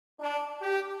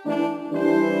The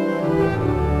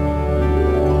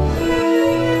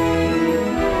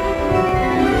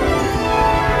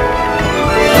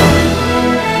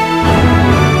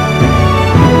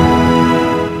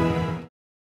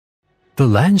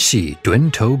Lanxi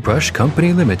Duntou Brush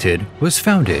Company Limited was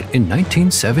founded in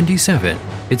 1977.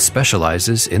 It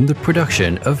specializes in the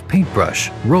production of paintbrush,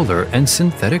 roller, and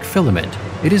synthetic filament.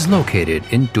 It is located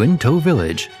in Duntou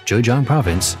Village, Zhejiang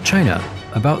Province, China,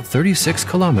 about 36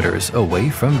 kilometers away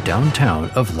from downtown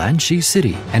of Lanxi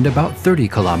City and about 30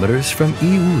 kilometers from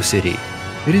Yiwu City.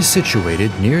 It is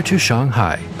situated near to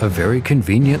Shanghai, a very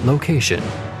convenient location.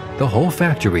 The whole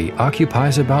factory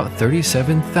occupies about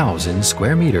 37,000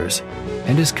 square meters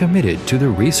and is committed to the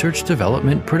research,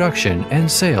 development, production, and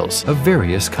sales of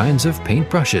various kinds of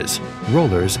paintbrushes,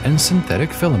 rollers, and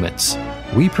synthetic filaments.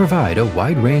 We provide a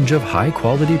wide range of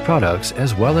high-quality products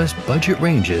as well as budget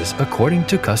ranges according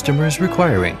to customers'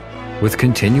 requiring, with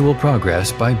continual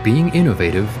progress by being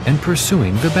innovative and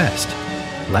pursuing the best.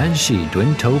 Lanxi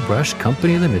Duntou Brush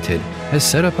Company Limited has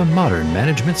set up a modern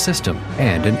management system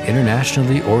and an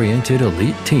internationally oriented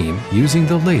elite team using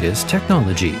the latest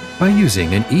technology. By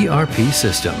using an ERP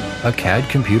system, a CAD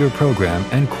computer program,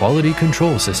 and quality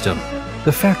control system,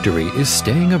 the factory is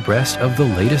staying abreast of the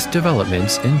latest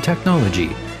developments in technology,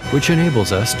 which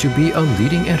enables us to be a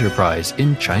leading enterprise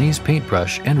in Chinese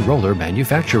paintbrush and roller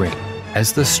manufacturing.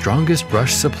 As the strongest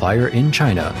brush supplier in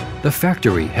China, the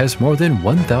factory has more than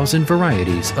 1,000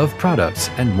 varieties of products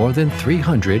and more than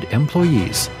 300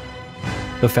 employees.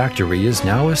 The factory is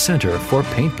now a center for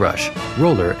paintbrush,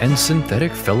 roller, and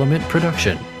synthetic filament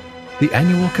production. The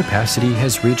annual capacity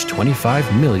has reached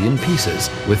 25 million pieces,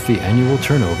 with the annual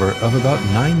turnover of about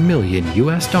 $9 million.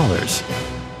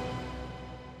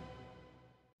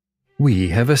 We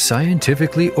have a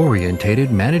scientifically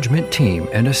oriented management team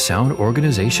and a sound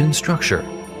organization structure.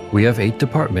 We have 8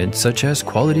 departments such as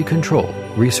quality control,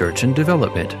 research and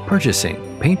development, purchasing,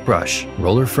 paintbrush,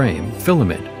 roller frame,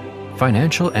 filament,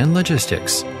 financial and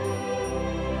logistics.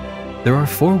 There are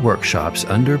 4 workshops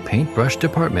under paintbrush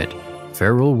department: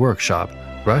 ferrule workshop,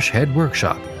 brush head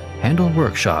workshop, handle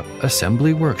workshop,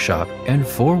 assembly workshop, and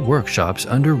 4 workshops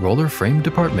under roller frame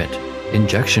department: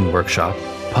 injection workshop,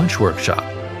 punch workshop,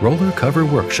 roller cover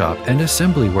workshop, and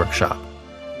assembly workshop.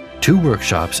 2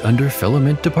 workshops under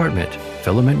filament department,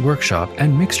 filament workshop,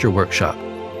 and mixture workshop.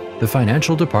 The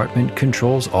financial department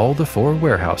controls all the 4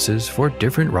 warehouses for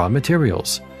different raw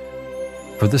materials.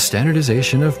 For the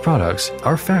standardization of products,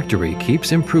 our factory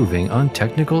keeps improving on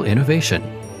technical innovation.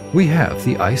 We have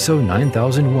the ISO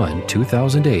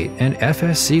 9001-2008 and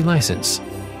FSC license.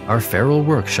 Our ferrule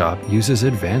workshop uses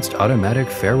advanced automatic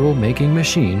ferrule making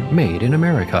machine made in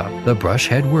America. The brush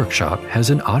head workshop has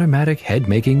an automatic head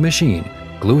making machine,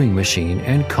 gluing machine,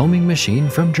 and combing machine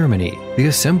from Germany. The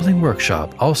assembling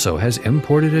workshop also has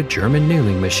imported a German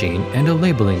nailing machine and a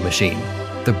labeling machine.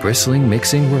 The bristling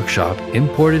mixing workshop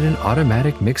imported an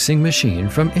automatic mixing machine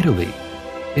from Italy.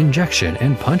 Injection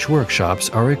and punch workshops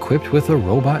are equipped with a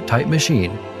robot-type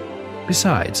machine.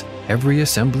 Besides, every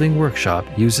assembling workshop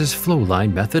uses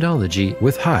flow-line methodology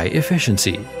with high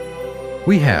efficiency.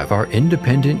 We have our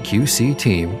independent QC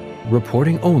team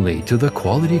reporting only to the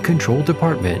quality control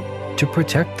department to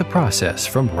protect the process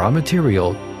from raw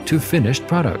material to finished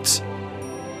products.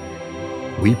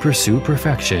 We pursue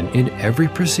perfection in every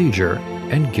procedure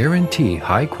and guarantee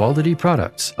high-quality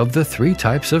products of the 3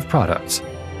 types of products: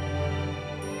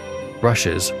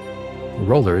 brushes,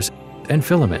 rollers, and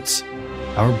filaments.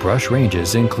 Our brush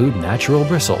ranges include natural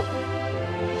bristle,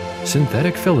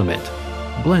 synthetic filament,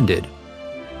 blended,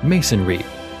 masonry,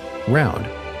 round,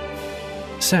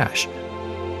 sash,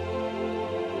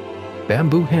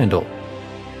 bamboo handle,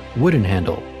 wooden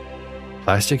handle,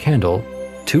 plastic handle,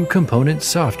 2-component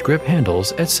soft grip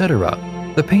handles, etc.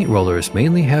 The paint rollers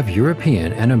mainly have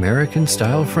European and American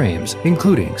style frames,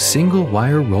 including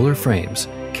single-wire roller frames,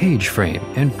 cage frame,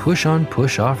 and push-on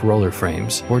push-off roller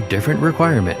frames for different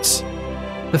requirements.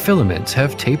 The filaments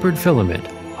have tapered filament,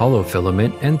 hollow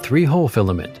filament, and 3-hole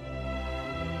filament.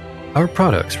 Our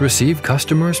products receive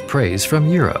customers' praise from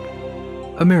Europe,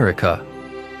 America,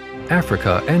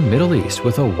 Africa, and Middle East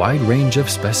with a wide range of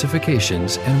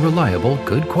specifications and reliable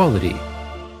good quality.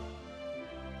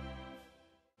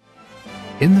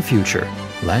 In the future,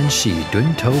 Lanxi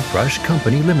Duntou Brush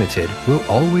Company Limited will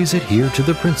always adhere to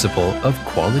the principle of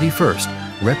quality first,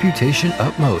 reputation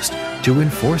utmost, to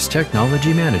enforce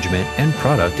technology management and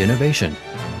product innovation.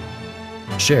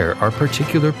 Share our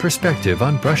particular perspective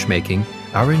on brush making,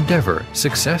 our endeavor,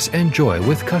 success, and joy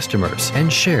with customers,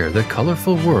 and share the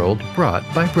colorful world brought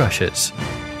by brushes.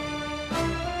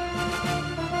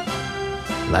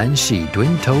 Lanxi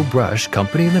Duntou Brush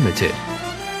Company Limited.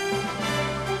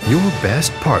 your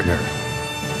best partner.